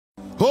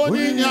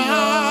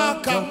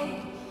Oninyaka.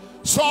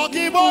 So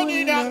give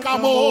Oninyaka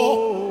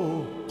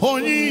mo.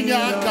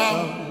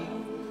 Oninyaka.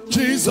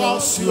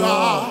 Jesus, you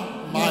are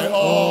my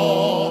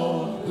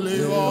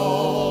only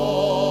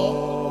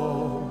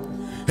all.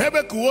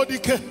 Hebe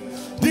kuodike.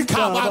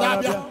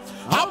 Dikabarabia.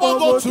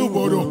 Abogo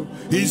tuboro.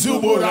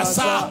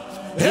 Izuborasa.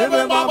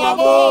 Hebe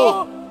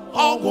bababo.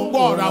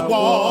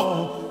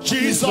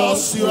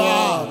 Jesus, you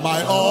are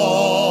my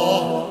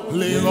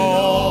only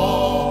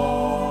Lord.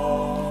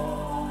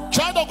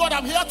 Child of God,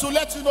 I'm here to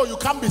let you know you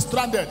can't be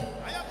stranded.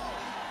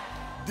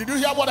 Did you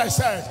hear what I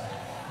said?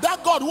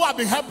 That God who has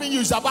been helping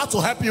you is about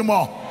to help you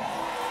more.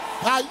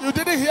 You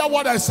didn't hear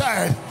what I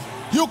said.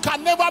 You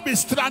can never be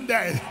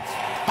stranded.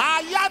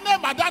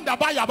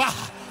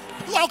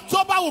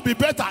 October will be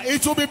better.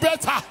 It will be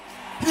better.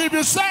 If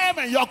you say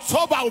amen,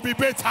 October will be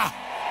better.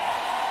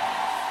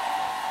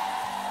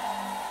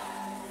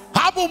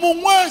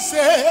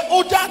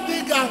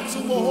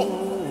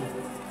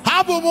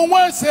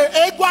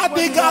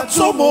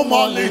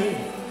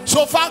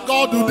 So far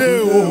God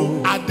today,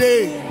 oh, a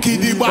day,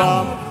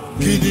 kidiba.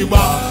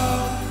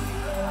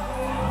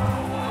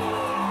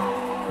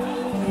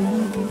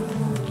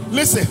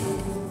 Listen,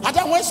 I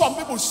think when some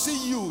people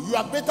see you, you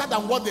are better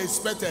than what they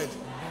expected.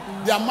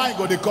 Their mind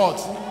go to court.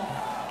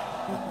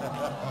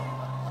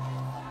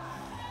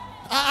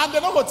 And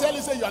they're not going to tell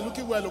you, say you are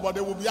looking well, but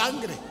they will be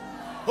angry.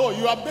 Oh,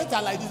 you are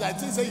better like this. I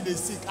think say they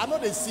sick. I know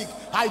they sick.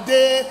 I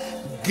dare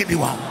give you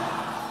one.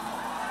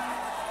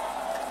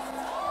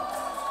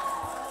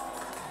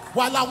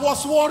 While I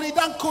was worried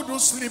and couldn't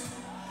sleep,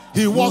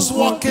 he was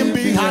walking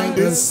behind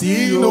the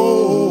scene.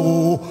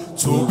 Oh,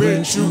 to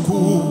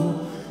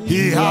Benchuku,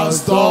 he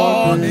has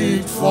done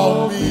it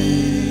for me.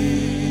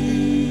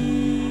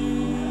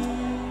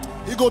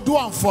 He go do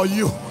it for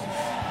you.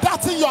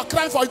 That thing you are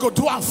crying for, he go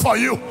do it for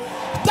you.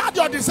 That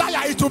your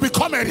desire is to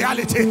become a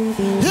reality.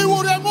 He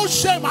will remove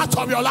shame out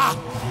of your life.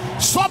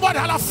 Somebody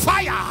had a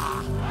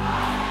fire.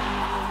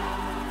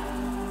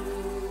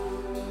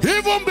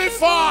 Even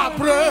before I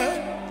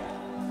pray,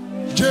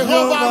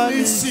 Jehovah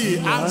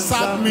Nissi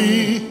answered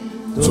me.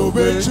 To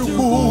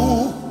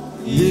Benchuku,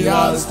 he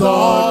has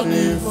done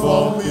it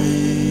for me.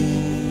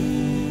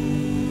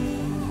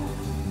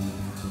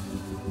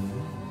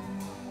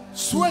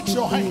 Sweat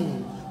your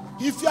hand.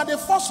 If you are the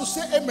first to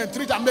say amen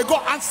 3 times, may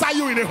God answer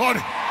you in a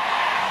hurry.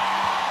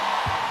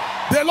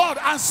 The Lord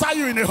answer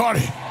you in a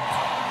hurry.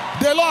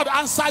 The Lord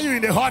answer you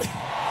in a hurry.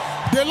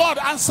 The Lord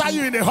answer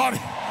you in a hurry.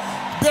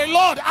 The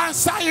Lord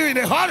answer you in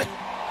a hurry.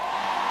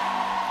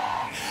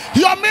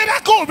 Your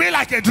miracle will be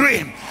like a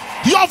dream.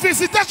 Your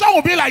visitation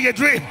will be like a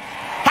dream.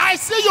 I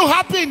see you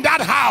happy in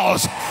that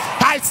house.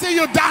 I see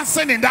you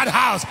dancing in that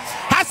house.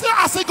 I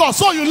see God,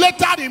 so you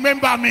later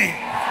remember me.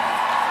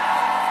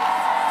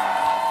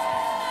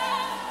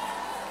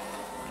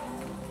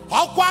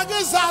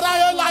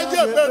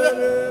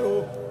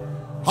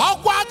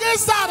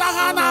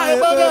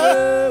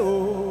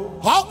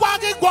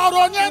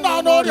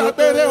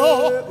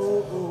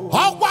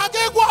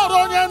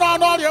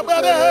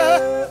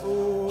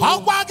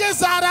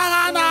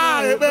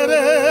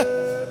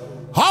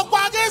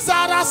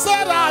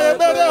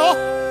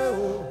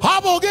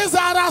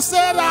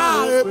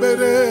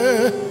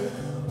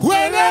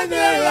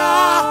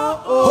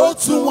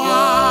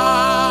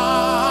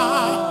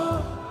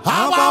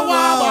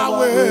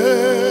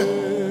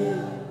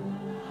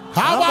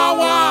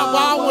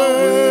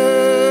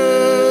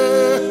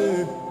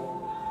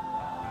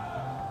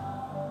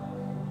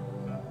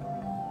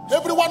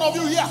 Every one of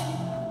you here,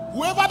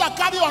 whoever that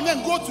carry your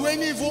name, go to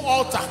any evil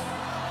altar,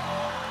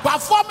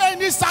 perform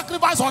any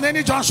sacrifice on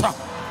any junction.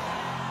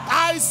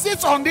 I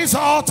sit on this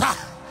altar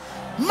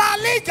by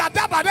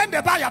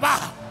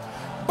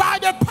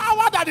the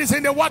power that is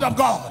in the word of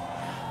God.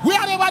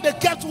 Wherever they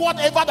kept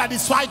whatever that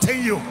is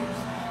fighting you,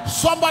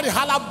 somebody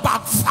holler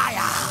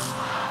backfire.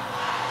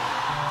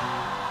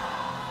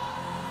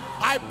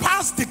 I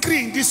pass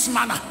decree in this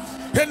manner.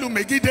 Helu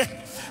megide,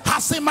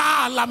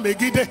 hasima ala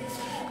megide.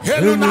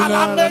 Helu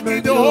nala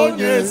megide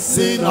onye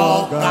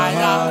sino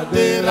kaya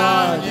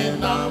dera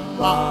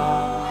nama.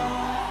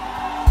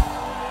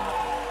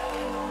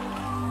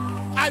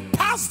 I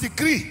pass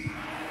decree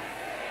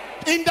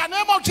in the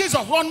name of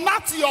Jesus. From now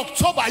to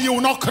October, you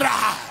will not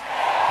cry.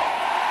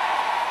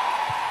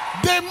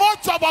 The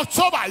month of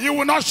October, you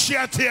will not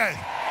shed tears.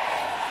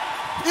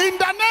 In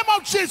the name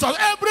of Jesus,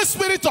 every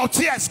spirit of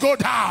tears go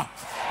down.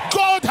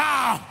 Go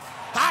down.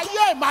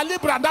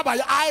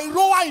 I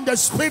roar in the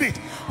spirit.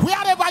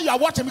 Wherever you are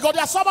watching, because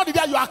there's somebody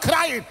there, you are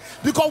crying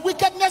because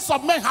wickedness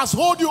of men has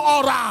hold you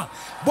all around.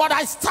 But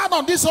I stand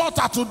on this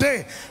altar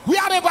today.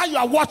 Wherever you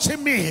are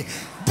watching me,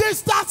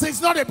 distance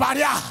is not a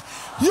barrier.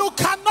 You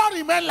cannot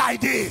remain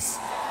like this.